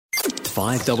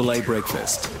5AA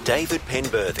Breakfast. David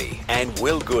Penberthy and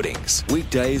Will Goodings.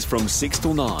 Weekdays from 6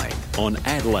 till 9 on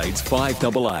Adelaide's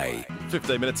 5AA.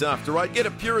 15 minutes after 8. Get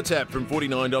a Puritap from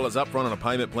 $49 upfront on a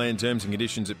payment plan. Terms and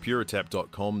conditions at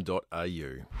puritap.com.au.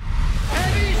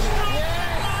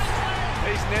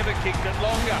 He's never kicked it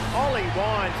longer. Ollie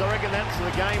Wines, I reckon that's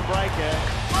the game breaker.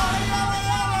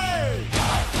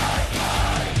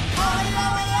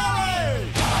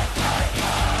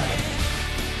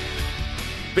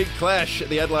 Big clash at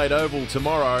the Adelaide Oval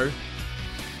tomorrow.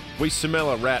 We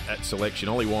smell a rat at selection.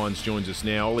 Ollie Wines joins us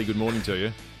now. Ollie, good morning to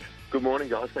you. Good morning,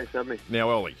 guys. Thanks for having me. Now,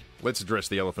 Ollie, let's address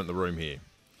the elephant in the room here.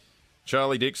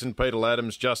 Charlie Dixon, Peter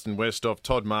Adams, Justin Westhoff,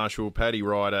 Todd Marshall, Paddy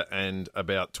Ryder, and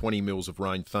about 20 mils of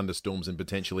rain, thunderstorms and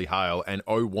potentially hail. And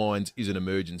Wines is an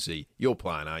emergency. You're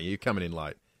playing, are you? You're coming in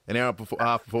late. An hour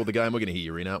half before the game, we're going to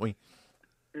hear you in, aren't we?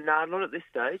 No, not at this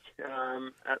stage.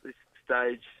 At this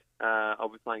stage, I'll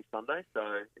be playing Sunday. So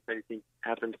if anything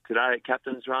happens today at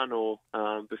captain's run or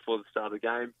before the start of the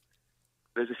game,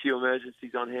 there's a few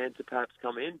emergencies on hand to perhaps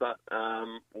come in. But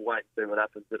we'll wait and see what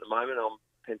happens. At the moment, I'm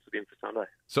penciled in for Sunday.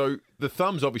 So the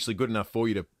thumb's obviously good enough for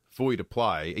you to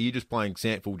play. Are you just playing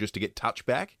Sandford just to get touch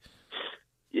back?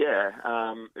 Yeah,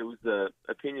 it was the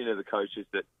opinion of the coaches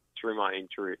that through my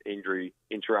injury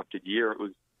interrupted year, it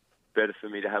was better for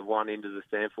me to have one into the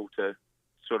Sandford to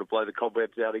sort of blow the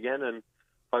cobwebs out again, and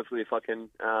hopefully if I can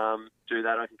do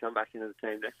that, I can come back into the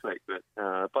team next week. But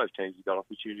both teams have got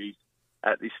opportunities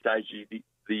at this stage of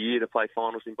the year to play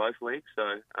finals in both leagues,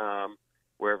 so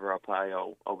wherever I play,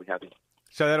 I'll be happy.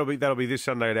 So that'll be this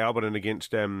Sunday at Alberton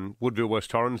against Woodville West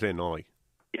Torrens then, Ollie?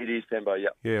 It is, Pembo, yeah.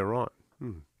 Yeah, right.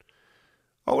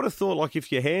 I would have thought, like,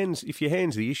 if your hand's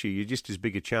the issue, you're just as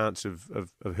big a chance of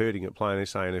hurting it playing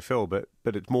SANFL,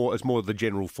 but it's more the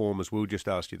general form, as Will just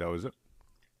asked you, though, is it?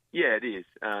 Yeah, it is.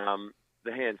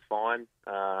 The hand's fine.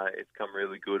 It's come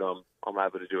really good. I'm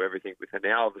able to do everything with it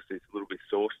now. Obviously, it's a little bit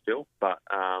sore still, but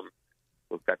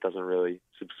look, that doesn't really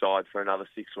subside for another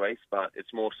 6 weeks. But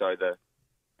it's more so the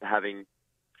having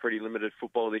pretty limited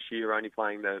football this year, only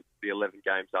playing the 11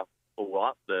 games all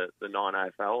up, the 9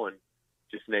 AFL, and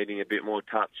just needing a bit more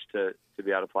touch to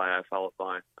be able to play AFL at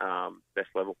my best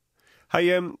level.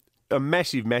 Hey, a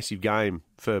massive game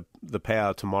for the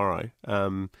Power tomorrow.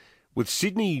 With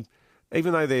Sydney,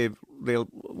 even though they're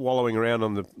wallowing around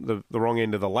on the wrong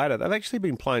end of the ladder, they've actually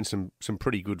been playing some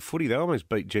pretty good footy. They almost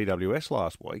beat GWS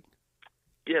last week.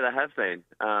 Yeah, they have been.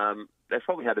 They've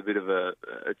probably had a bit of a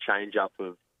change-up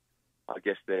of, I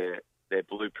guess, their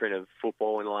blueprint of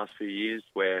football in the last few years,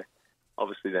 where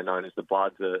obviously they're known as the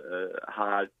Bloods, a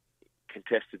hard,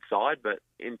 contested side, but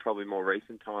in probably more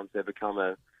recent times they've become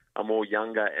a more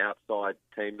younger outside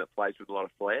team that plays with a lot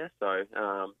of flair. So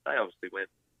they obviously went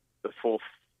the full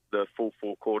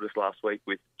 4 quarters last week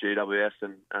with GWS,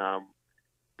 and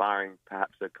barring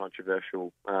perhaps a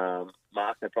controversial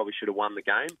mark, they probably should have won the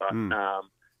game. But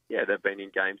yeah, they've been in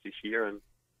games this year, and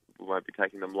we won't be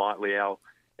taking them lightly. Our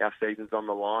season's on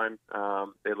the line.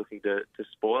 They're looking to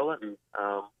spoil it, and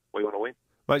we want to win.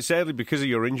 Mate, sadly, because of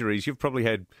your injuries, you've probably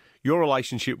had your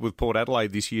relationship with Port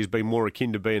Adelaide this year has been more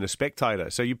akin to being a spectator.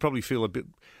 So you probably feel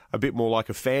a bit more like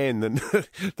a fan than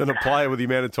a player with the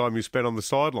amount of time you spent on the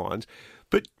sidelines.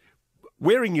 But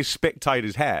wearing your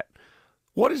spectator's hat,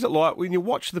 what is it like when you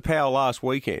watch the Power last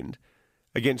weekend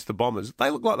against the Bombers? They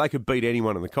look like they could beat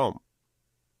anyone in the comp.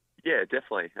 Yeah,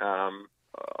 definitely.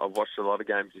 I've watched a lot of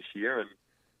games this year, and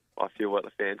I feel what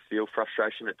the fans feel,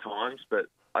 frustration at times. But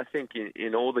I think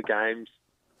in all the games,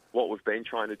 what we've been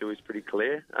trying to do is pretty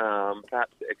clear.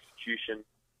 Perhaps the execution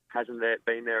hasn't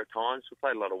been there at times. We've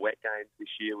played a lot of wet games this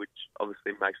year, which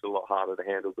obviously makes it a lot harder to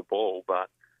handle the ball. But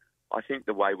I think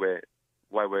the way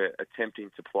we're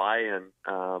attempting to play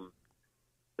and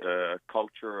the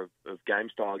culture of game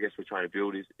style, I guess, we're trying to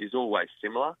build is always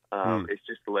similar. It's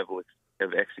just the level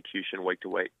of execution week to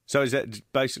week. So is that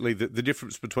basically the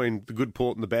difference between the good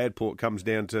Port and the bad Port comes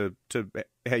down to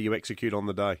how you execute on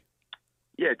the day?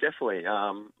 Yeah, definitely.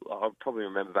 I probably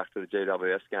remember back to the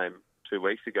GWS game 2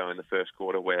 weeks ago in the first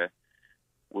quarter where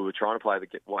we were trying to play the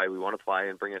way we want to play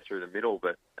and bring it through the middle,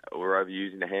 but we were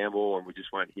overusing the handball and we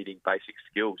just weren't hitting basic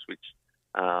skills, which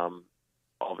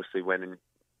obviously when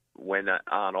they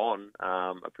aren't on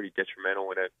are pretty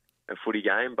detrimental in a footy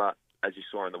game. But as you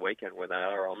saw on the weekend, when they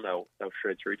are on, they'll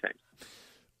shred through teams.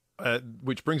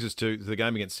 Which brings us to the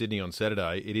game against Sydney on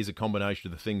Saturday. It is a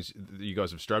combination of the things that you guys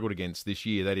have struggled against this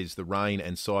year. That is the rain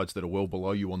and sides that are well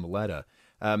below you on the ladder.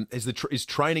 Is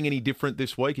training any different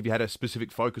this week? Have you had a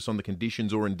specific focus on the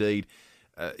conditions, or indeed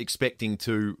expecting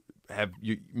to have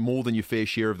more than your fair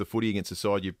share of the footy against a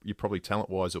side you probably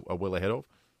talent-wise are well ahead of?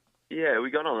 Yeah,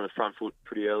 we got on the front foot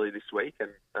pretty early this week,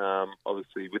 and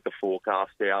obviously with the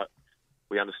forecast out,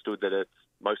 we understood that it's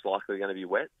most likely going to be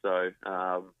wet. So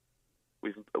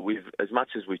we've as much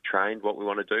as we've trained what we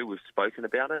want to do, we've spoken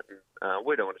about it. And,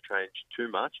 we don't want to change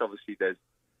too much. Obviously,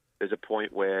 there's a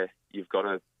point where you've got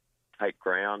to take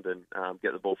ground and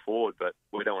get the ball forward, but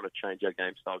we don't want to change our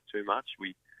game style too much.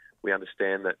 We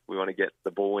understand that we want to get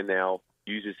the ball in our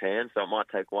users' hands, so it might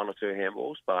take one or two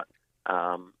handballs, but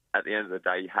at the end of the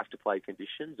day, you have to play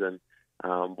conditions, and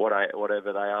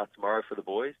whatever they are tomorrow for the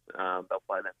boys, they'll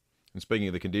play them. And speaking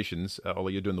of the conditions,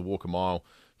 Ollie, you're doing the walk a mile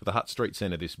for the Hutt Street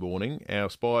Centre this morning. Our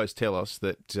spies tell us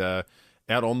that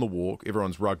out on the walk,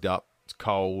 everyone's rugged up. It's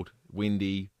cold,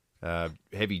 windy,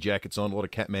 heavy jackets on, a lot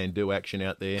of Kathmandu action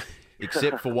out there,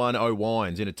 except for one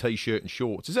O'Wines in a T-shirt and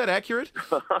shorts. Is that accurate?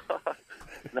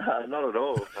 No, not at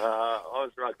all. I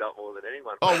was rugged up more than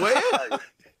anyone. Oh, where?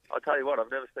 I'll tell you what, I've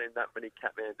never seen that many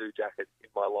Kathmandu jackets in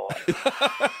my life.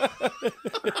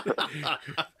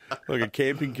 Like a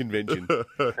camping convention.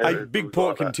 Hey, big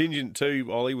port contingent too,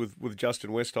 Ollie, with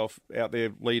Justin Westhoff out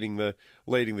there leading the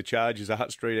charge as a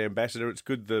Hutt Street ambassador. It's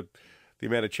good the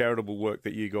amount of charitable work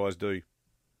that you guys do.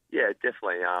 Yeah,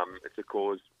 definitely. It's a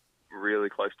cause really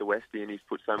close to Westy, and he's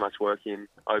put so much work in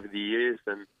over the years,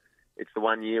 and it's the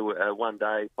 1 year, 1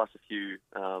 day, plus a few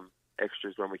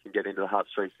extras when we can get into the Hutt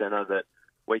Street Centre that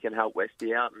we can help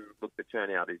Westy out. And look, the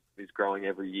turnout is growing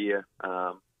every year.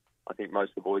 I think most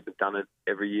of the boys have done it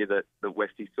every year that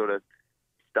Westy sort of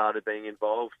started being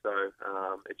involved. So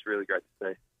it's really great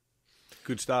to see.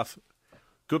 Good stuff.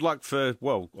 Good luck for,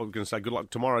 well, I was going to say good luck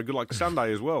tomorrow. Good luck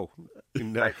Sunday as well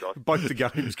in both the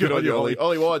games. Good on you, Ollie.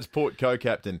 Ollie Wines, Port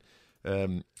co-captain.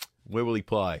 Where will he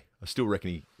play? I still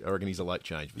reckon he's a late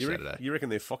change for Saturday. You reckon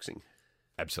they're foxing?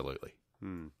 Absolutely.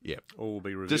 Yeah. All will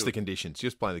be revealed. Just the conditions.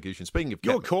 Just playing the conditions. Speaking of...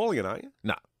 You're calling it, aren't you?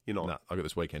 No. You're not? No, I got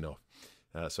this weekend off.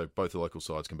 So both the local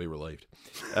sides can be relieved.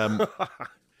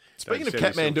 Speaking of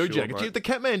Kathmandu jackets, the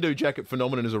Kathmandu jacket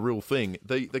phenomenon is a real thing.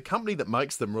 The company that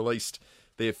makes them released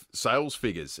their sales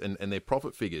figures and their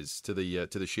profit figures to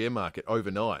the share market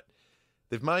overnight.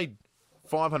 They've made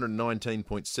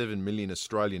 519.7 million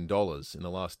Australian dollars in the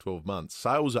last 12 months.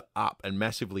 Sales are up and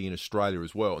massively in Australia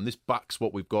as well. And this bucks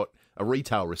what we've got, a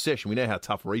retail recession. We know how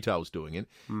tough retail's doing it.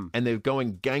 And they're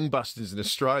going gangbusters in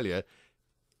Australia.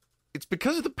 It's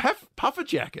because of the puffer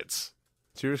jackets.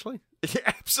 Seriously? Yeah,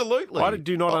 absolutely. I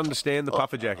do not understand the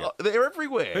puffer jacket. They're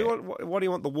everywhere. What do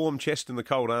you want, the warm chest and the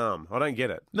cold arm? I don't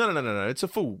get it. No. It's a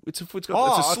sleeve. It's I a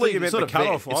thought you sleeve. meant It's not a the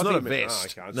colourful. vest. It's I not a thought you meant-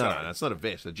 vest. Oh, okay, No, sorry. it's not a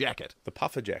vest. A jacket. The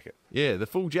puffer jacket. Yeah, the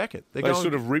full jacket. Those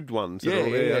sort of ribbed ones. Yeah,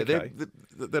 okay.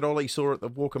 that Ollie saw at the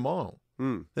Walk a Mile.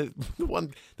 The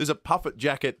one, there's a puffer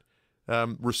jacket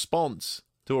response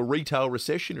to a retail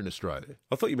recession in Australia.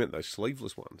 I thought you meant those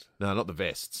sleeveless ones. No, not the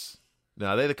vests.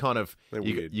 No, they're the kind of They're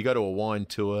weird. you go to a wine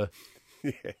tour.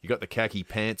 Yeah. You got the khaki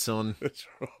pants on. That's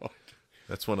right.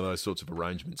 That's one of those sorts of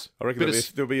arrangements. I reckon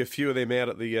there'll be a few of them out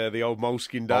at the old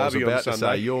Moleskin Derby I was about on to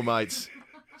Sunday. say, your mates,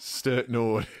 Sturt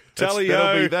Nord.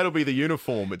 Tally-ho. That'll be the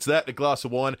uniform. It's that, a glass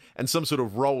of wine, and some sort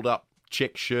of rolled up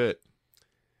check shirt.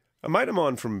 A mate of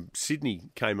mine from Sydney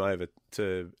came over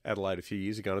to Adelaide a few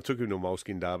years ago, and I took him to a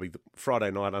Moleskin Derby the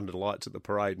Friday night under the lights at the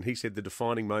parade, and he said the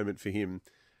defining moment for him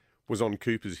was on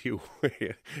Cooper's Hill,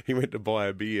 where he went to buy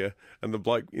a beer, and the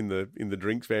bloke in the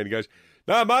drinks van, he goes,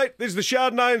 "No, mate, there's the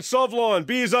Chardonnay and Sauv line.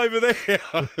 Beer's over there."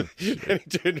 And he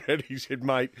turned around and he said,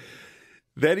 "Mate,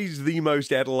 that is the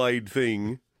most Adelaide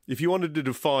thing. If you wanted to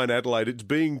define Adelaide, it's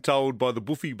being told by the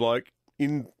buffy bloke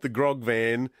in the grog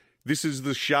van, this is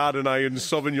the Chardonnay and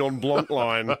Sauvignon Blanc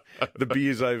line. The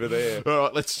beer's over there." All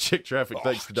right, let's check traffic.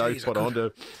 Thanks to Dave Potter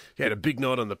Honda. He had a big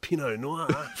night on the Pinot Noir.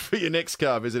 For your next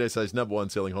car, visit SA's #1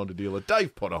 selling Honda dealer,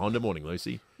 Dave Potter Honda. Morning,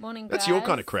 Lucy. Morning, That's guys. your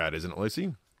kind of crowd, isn't it,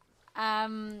 Lucy? I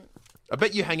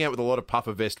bet you hang out with a lot of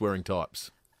puffer vest wearing types.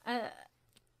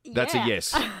 That's a Yeah.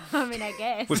 yes. I mean, I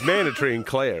guess. Well, it's mandatory in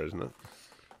Clare, isn't it?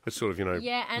 It's sort of,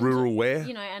 Yeah, and rural wear.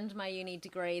 and my uni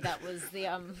degree, that was the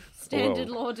standard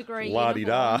law degree.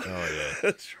 La-di-da. uniform. Oh, yeah.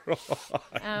 That's right.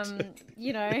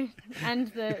 And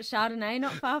the Chardonnay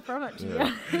not far from it, to be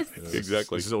honest.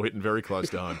 Exactly. This is all hitting very close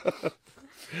to home.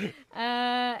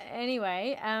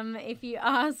 Anyway, if you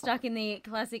are stuck in the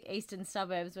classic eastern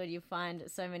suburbs where you find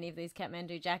so many of these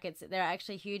Kathmandu jackets, there are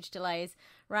actually huge delays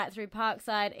right through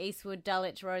Parkside, Eastwood,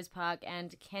 Dulwich, Rose Park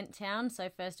and Kent Town. So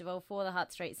first of all, for the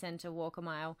Hutt Street Centre Walk a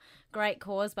Mile, great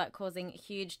cause but causing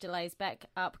huge delays back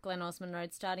up Glen Osmond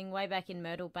Road, starting way back in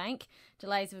Myrtle Bank.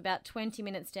 Delays of about 20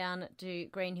 minutes down to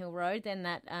Green Hill Road, then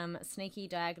that sneaky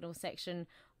diagonal section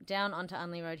down onto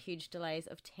Unley Road, huge delays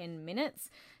of 10 minutes.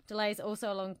 Delays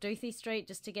also along Duthie Street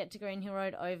just to get to Green Hill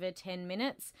Road, over 10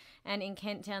 minutes. And in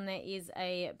Kent Town, there is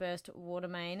a burst water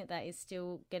main that is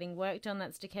still getting worked on.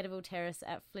 That's Decateville Terrace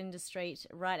at Flinders Street,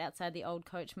 right outside the Old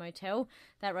Coach Motel.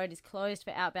 That road is closed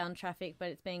for outbound traffic, but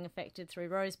it's being affected through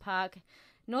Rose Park.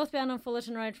 Northbound on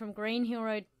Fullerton Road from Green Hill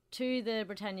Road to the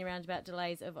Britannia Roundabout,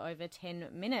 delays of over 10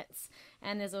 minutes.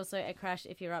 And there's also a crash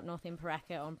if you're up north in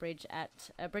Paraka on Bridge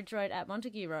Road at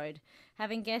Montague Road.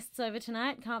 Having guests over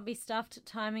tonight, can't be stuffed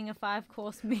timing a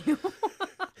 5-course meal.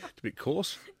 It's a bit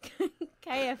coarse.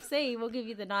 KFC will give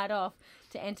you the night off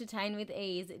to entertain with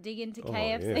ease. Dig into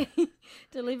KFC. Yeah.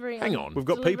 Delivery. Hang on. We've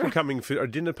got people coming for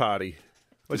a dinner party.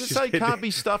 Did it say can't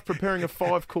be stuffed preparing a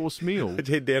 5-course meal? Let's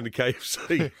head down to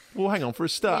KFC. Well, hang on for a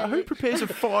start. Yeah. Who prepares a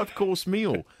 5-course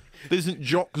meal? There isn't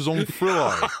Jock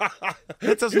Zonfrillo.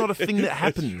 That's not a thing that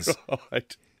happens.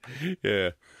 Right. Yeah.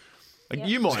 Like,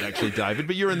 you might actually, David,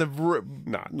 but you're in the...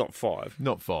 No, not 5.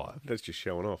 Not 5. That's just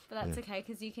showing off. But that's okay,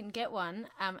 because you can get one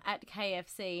at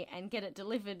KFC and get it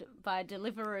delivered by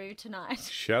Deliveroo tonight.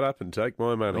 Shut up and take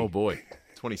my money. Oh, boy.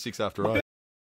 26 after 8.